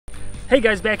Hey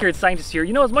guys, back here at Scientist here.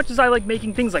 You know, as much as I like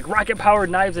making things like rocket-powered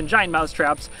knives and giant mouse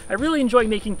traps, I really enjoy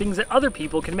making things that other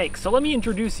people can make. So let me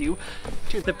introduce you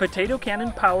to the potato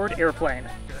cannon-powered airplane.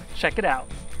 Check it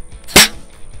out.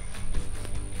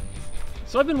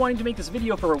 So I've been wanting to make this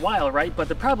video for a while, right? But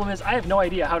the problem is I have no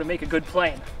idea how to make a good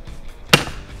plane.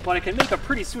 But I can make a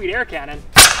pretty sweet air cannon.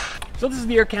 So this is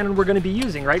the air cannon we're going to be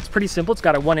using, right? It's pretty simple. It's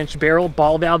got a 1-inch barrel,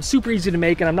 ball valve, super easy to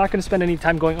make, and I'm not going to spend any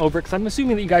time going over it because I'm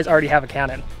assuming that you guys already have a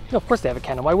cannon. No, of course they have a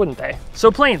cannon. Why wouldn't they? So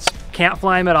planes, can't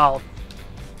fly them at all.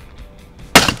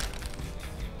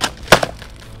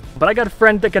 But I got a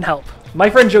friend that can help. My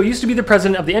friend Joe used to be the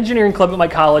president of the engineering club at my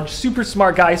college, super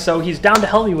smart guy, so he's down to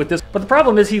help me with this. But the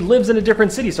problem is he lives in a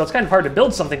different city, so it's kind of hard to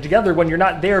build something together when you're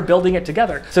not there building it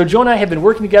together. So Joe and I have been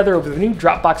working together over the new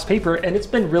Dropbox paper, and it's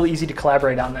been really easy to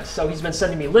collaborate on this. So he's been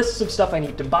sending me lists of stuff I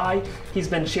need to buy. He's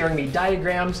been sharing me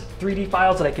diagrams, 3D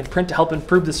files that I can print to help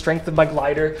improve the strength of my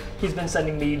glider. He's been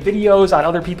sending me videos on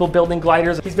other people building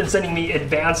gliders. He's been sending me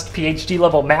advanced PhD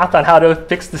level math on how to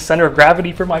fix the center of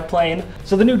gravity for my plane.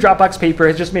 So the new Dropbox paper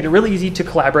has just made it really easy to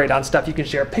collaborate on stuff. You can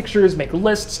share pictures, make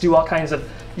lists, do all kinds of,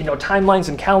 timelines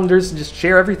and calendars, and just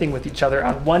share everything with each other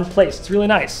on one place. It's really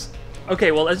nice.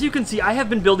 Okay, well, as you can see, I have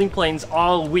been building planes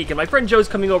all week, and my friend Joe's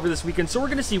coming over this weekend, so we're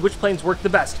gonna see which planes work the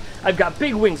best. I've got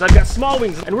big wings, I've got small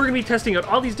wings, and we're gonna be testing out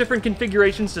all these different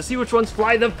configurations to see which ones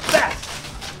fly the best.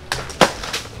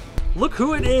 Look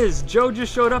who it is! Joe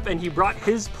just showed up and he brought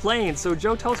his plane. So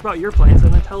Joe, tell us about your planes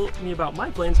and then tell me about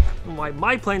my planes and why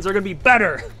my planes are gonna be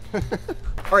better.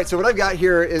 All right, so what I've got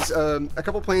here is a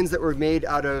couple planes that were made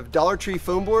out of Dollar Tree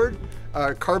foam board,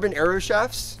 carbon arrow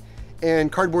shafts, and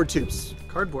cardboard tubes.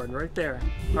 Cardboard right there.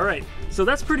 All right, so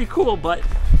that's pretty cool, but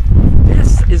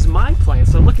this is my plane.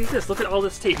 So look at this, look at all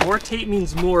this tape. More tape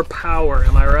means more power,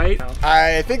 am I right?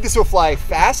 I think this will fly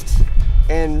fast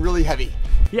and really heavy.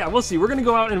 Yeah, we'll see. We're gonna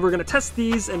go out and we're gonna test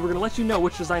these and we're gonna let you know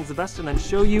which design's the best and then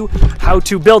show you how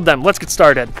to build them. Let's get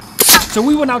started. So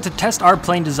we went out to test our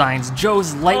plane designs.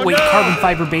 Joe's lightweight carbon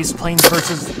fiber based planes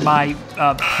versus my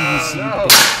PVC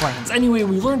based planes. Anyway,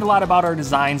 we learned a lot about our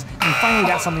designs and finally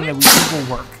got something that we think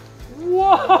will work.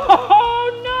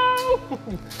 Whoa, no!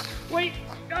 Wait,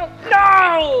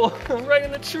 no! Right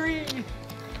in the tree.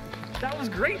 That was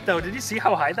great though. Did you see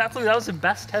how high that flew? That was the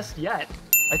best test yet.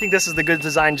 I think this is the good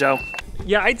design, Joe.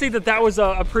 Yeah, I'd say that was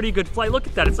a pretty good flight. Look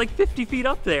at that, it's like 50 feet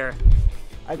up there.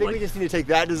 I think we just need to take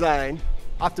that design,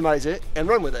 optimize it, and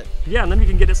run with it. Yeah, and then we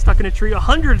can get it stuck in a tree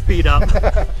 100 feet up.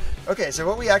 Okay, so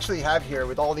what we actually have here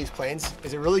with all these planes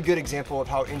is a really good example of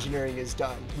how engineering is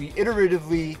done. We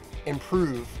iteratively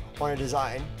improve on a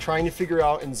design, trying to figure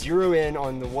out and zero in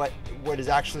on what is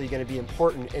actually going to be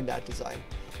important in that design.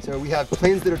 So we have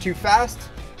planes that are too fast,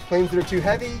 planes that are too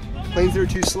heavy, planes that are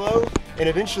too slow, and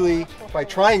eventually, by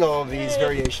trying all of these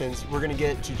variations, we're going to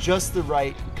get to just the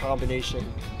right combination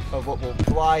of what will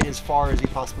glide as far as we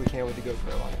possibly can with the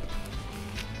GoPro on it.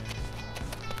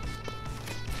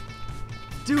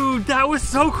 Dude, that was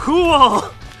so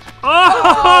cool!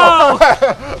 Oh!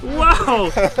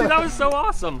 Wow! Dude, that was so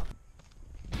awesome!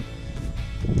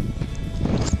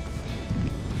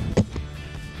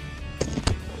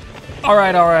 All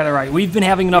right. We've been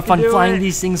having enough fun flying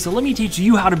these things, so let me teach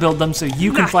you how to build them so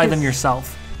you can fly them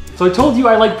yourself. So I told you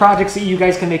I like projects that you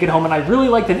guys can make at home, and I really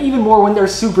like them even more when they're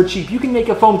super cheap. You can make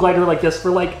a foam glider like this for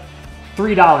like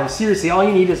 $3. Seriously, all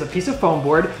you need is a piece of foam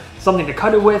board, something to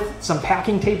cut it with, some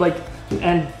packing tape,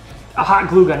 and a hot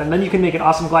glue gun, and then you can make an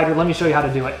awesome glider. Let me show you how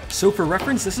to do it. So for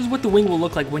reference, this is what the wing will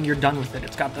look like when you're done with it.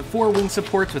 It's got the 4 wing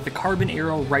supports with the carbon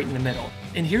arrow right in the middle.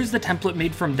 And here's the template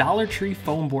made from Dollar Tree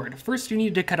foam board. First, you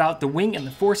need to cut out the wing and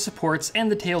the 4 supports and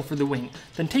the tail for the wing.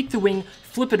 Then take the wing,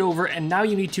 flip it over, and now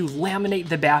you need to laminate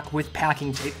the back with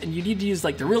packing tape. And you need to use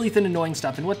like the really thin annoying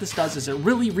stuff. And what this does is it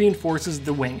really reinforces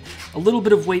the wing. A little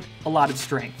bit of weight, a lot of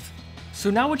strength. So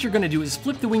now what you're going to do is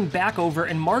flip the wing back over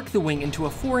and mark the wing into a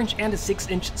 4-inch and a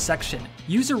 6-inch section.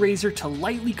 Use a razor to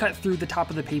lightly cut through the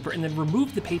top of the paper and then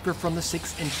remove the paper from the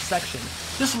 6-inch section.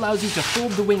 This allows you to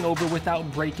fold the wing over without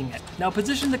breaking it. Now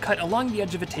position the cut along the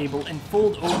edge of a table and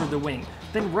fold over the wing.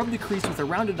 Then rub the crease with a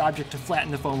rounded object to flatten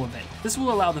the foam a bit. This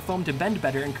will allow the foam to bend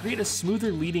better and create a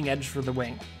smoother leading edge for the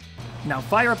wing. Now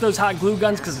fire up those hot glue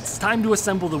guns because it's time to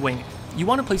assemble the wing. You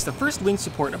want to place the first wing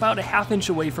support about a 1/2 inch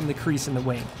away from the crease in the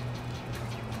wing.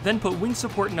 Then put wing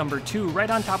support number 2 right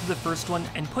on top of the first one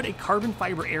and put a carbon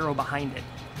fiber arrow behind it.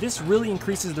 This really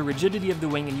increases the rigidity of the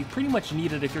wing, and you pretty much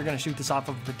need it if you're going to shoot this off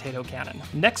of a potato cannon.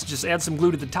 Next, just add some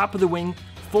glue to the top of the wing,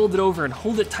 fold it over and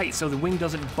hold it tight so the wing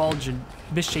doesn't bulge and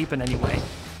misshape in any way.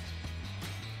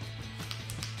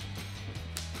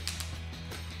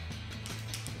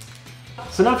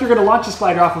 So now if you're going to launch this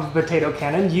glider off of a potato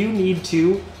cannon, you need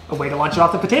to a way to launch it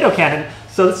off the potato cannon.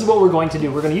 So this is what we're going to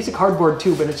do. We're going to use a cardboard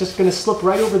tube, and it's just going to slip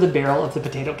right over the barrel of the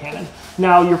potato cannon.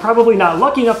 Now, you're probably not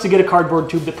lucky enough to get a cardboard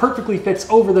tube that perfectly fits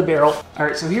over the barrel. All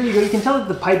right, so here you go. You can tell that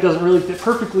the pipe doesn't really fit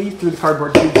perfectly through the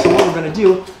cardboard tube. So what we're going to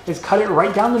do is cut it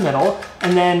right down the middle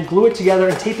and then glue it together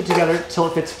and tape it together until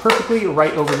it fits perfectly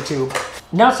right over the tube.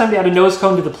 Now it's time to add a nose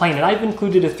cone to the plane, and I've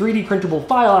included a 3D printable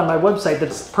file on my website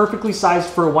that's perfectly sized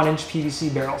for a 1-inch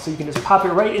PVC barrel. So you can just pop it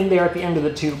right in there at the end of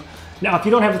the tube. Now, if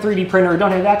you don't have a 3D printer or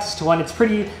don't have access to one, it's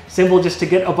pretty simple just to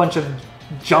get a bunch of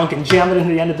junk and jam it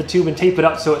into the end of the tube and tape it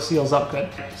up so it seals up good.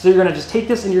 So you're gonna just take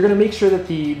this and you're gonna make sure that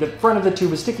the front of the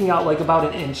tube is sticking out like about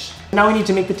 1 inch. Now we need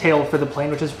to make the tail for the plane,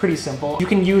 which is pretty simple. You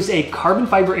can use a carbon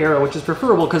fiber arrow, which is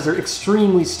preferable because they're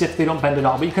extremely stiff, they don't bend at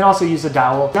all, but you can also use a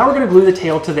dowel. Now we're gonna glue the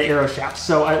tail to the arrow shaft.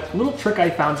 So a little trick I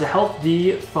found to help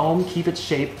the foam keep its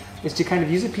shape is to kind of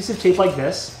use a piece of tape like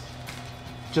this,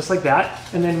 just like that.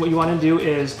 And then what you want to do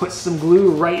is put some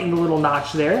glue right in the little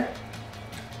notch there,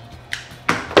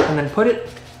 and then put it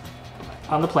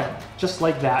on the plane, just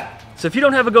like that. So if you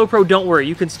don't have a GoPro, don't worry.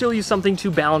 You can still use something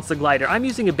to balance the glider. I'm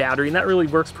using a battery, and that really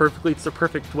works perfectly. It's the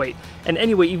perfect weight. And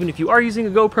anyway, even if you are using a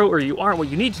GoPro or you aren't, what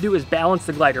you need to do is balance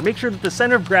the glider. Make sure that the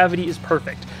center of gravity is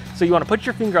perfect. So you want to put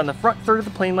your finger on the front third of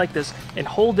the plane like this and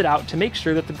hold it out to make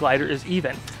sure that the glider is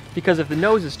even. Because if the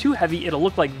nose is too heavy, it'll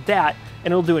look like that,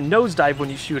 and it'll do a nosedive when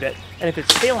you shoot it. And if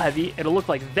it's tail heavy, it'll look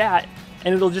like that,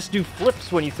 and it'll just do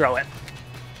flips when you throw it.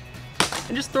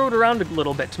 And just throw it around a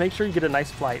little bit to make sure you get a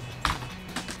nice flight.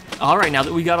 All right, now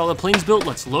that we got all the planes built,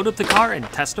 let's load up the car and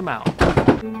test them out.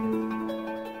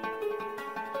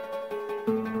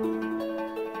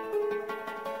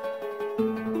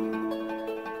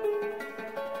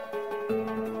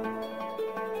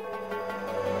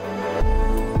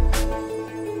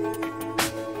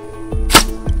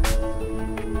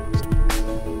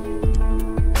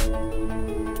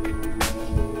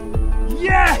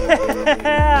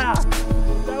 Yeah!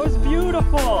 That was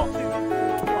beautiful!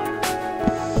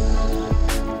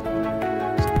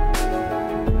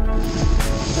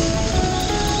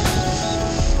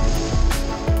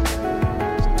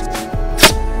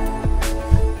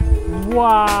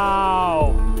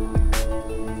 Wow!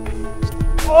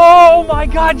 Oh my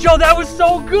God, Joe, that was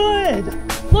so good!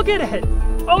 Look at it!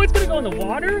 Oh, it's gonna go in the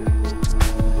water?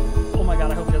 Oh my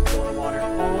God, I hope it doesn't go in the water.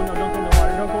 Oh no, don't go in the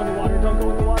water, don't go in the water, don't go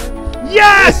in the water.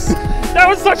 Yes! That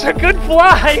was such a good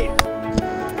flight!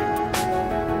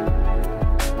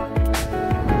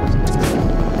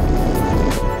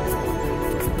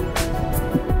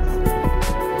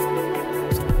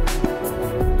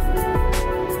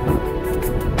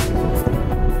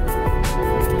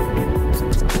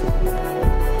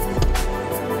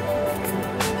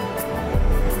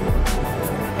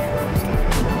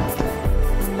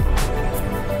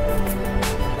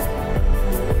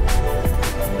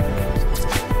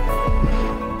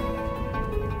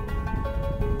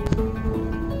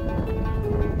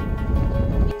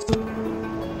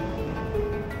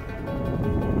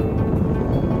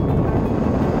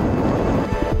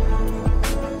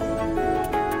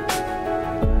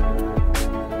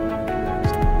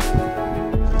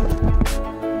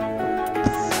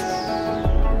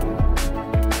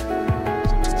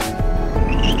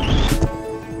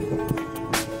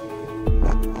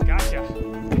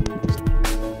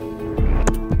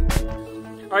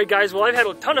 Alright guys, well I've had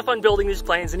a ton of fun building these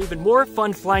planes and even more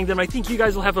fun flying them. I think you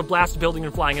guys will have a blast building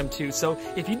and flying them too. So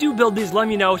if you do build these, let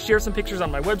me know. Share some pictures on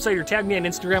my website or tag me on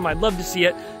Instagram. I'd love to see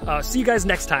it. See you guys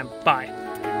next time. Bye.